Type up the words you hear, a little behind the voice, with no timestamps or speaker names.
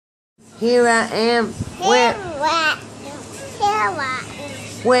Here I am.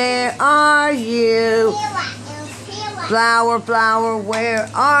 Where are you? Flower, flower, where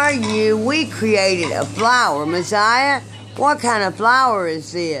are you? We created a flower. Maziah, what kind of flower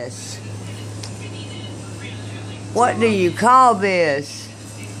is this? What do you call this?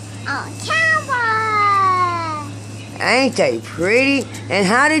 Oh, cowboy. Ain't they pretty? And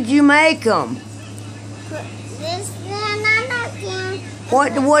how did you make them? Put this in a napkin.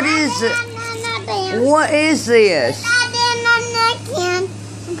 What is it? What is this? Put that in a napkin.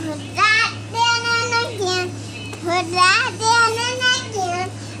 Put that in a napkin. Put that in a napkin.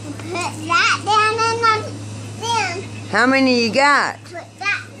 Put that in a napkin. How many you got? Put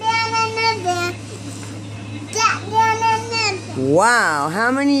that in a napkin. That in a napkin. Wow, how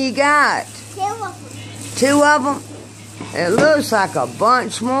many you got? 2 of them. 2 of them? It looks like a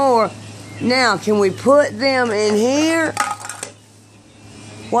bunch more. Now, can we put them in here?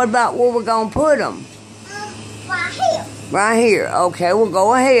 What about where we're going to put them? Right here. Right here. Okay, well,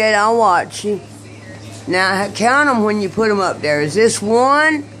 go ahead. I'll watch you. Now, count them when you put them up there. Is this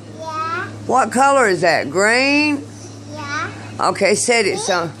one? Yeah. What color is that? Green? Yeah. Okay, set it.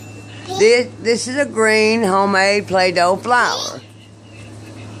 So, this is a green homemade Play-Doh flower.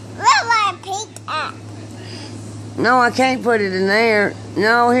 Look like pink up. No, I can't put it in there.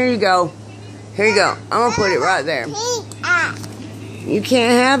 No, here you go. Here you go. I'm going to put it right there. Pink up. You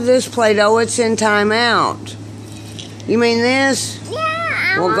can't have this Play-Doh. It's in timeout. You mean this?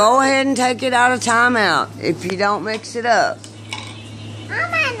 Yeah. Well, go ahead and take it out of timeout if you don't mix it up. I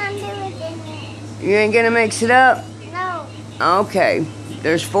might not do it in there. You ain't going to mix it up? No. Okay.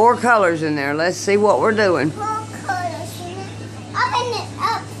 There's 4 colors in there. Let's see what we're doing. 4 colors in it. Open it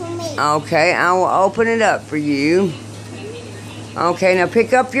up for me. Okay, I will open it up for you. Okay, now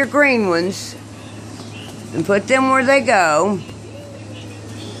pick up your green ones and put them where they go.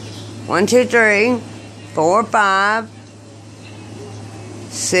 1, 2, 3, 4, 5,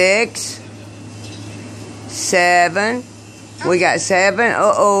 6, 7. We got 7.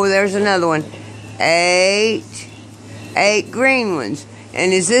 Uh-oh, there's another one. 8. 8 green ones.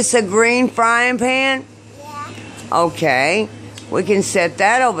 And is this a green frying pan? Yeah. Okay. We can set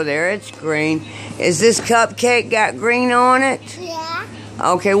that over there. It's green. Is this cupcake got green on it? Yeah.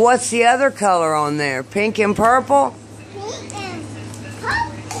 Okay, what's the other color on there? Pink and purple? Pink and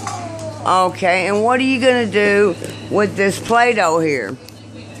purple. Okay, and what are you going to do with this Play-Doh here?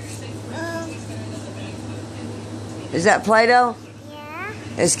 Is that Play-Doh? Yeah.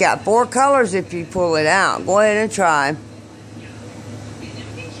 It's got 4 colors if you pull it out. Go ahead and try.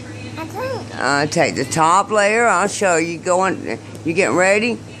 Take the top layer. I'll show you. You getting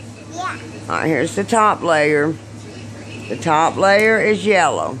ready? Yeah. All right, here's the top layer. The top layer is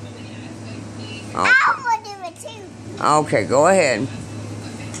yellow. Okay. I will do it too. Okay, go ahead.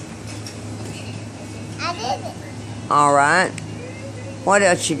 I did it. All right. What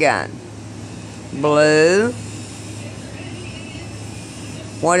else you got? Blue.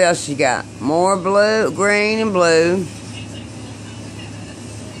 What else you got? More blue, green and blue.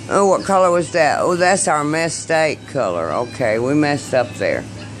 Oh, what color was that? Oh, that's our mistake color. Okay, we messed up there.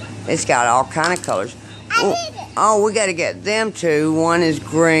 It's got all kind of colors. I did it. Oh, we got to get them 2. One is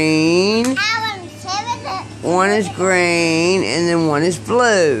green. I want to save it. One is green, and then one is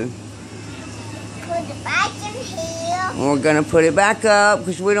blue. Put it back in here. We're going to put it back up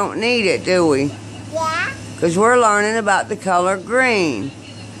because we don't need it, do we? Yeah. Because we're learning about the color green.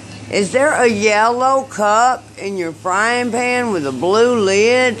 Is there a yellow cup in your frying pan with a blue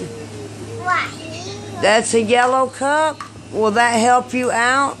lid? Right here. That's a yellow cup? Will that help you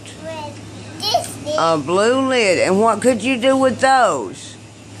out? With this thing. A blue lid. And what could you do with those?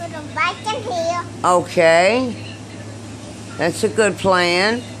 Put them back in here. Okay. That's a good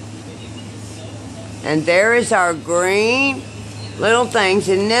plan. And there is our green little things.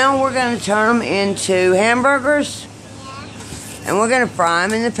 And now we're going to turn them into hamburgers. And we're going to fry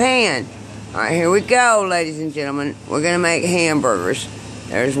them in the pan. All right, here we go, ladies and gentlemen. We're going to make hamburgers.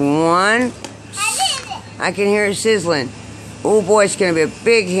 There's 1. I did it. I can hear it sizzling. Oh, boy, it's going to be a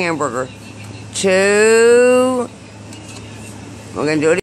big hamburger. 2. We're going to do it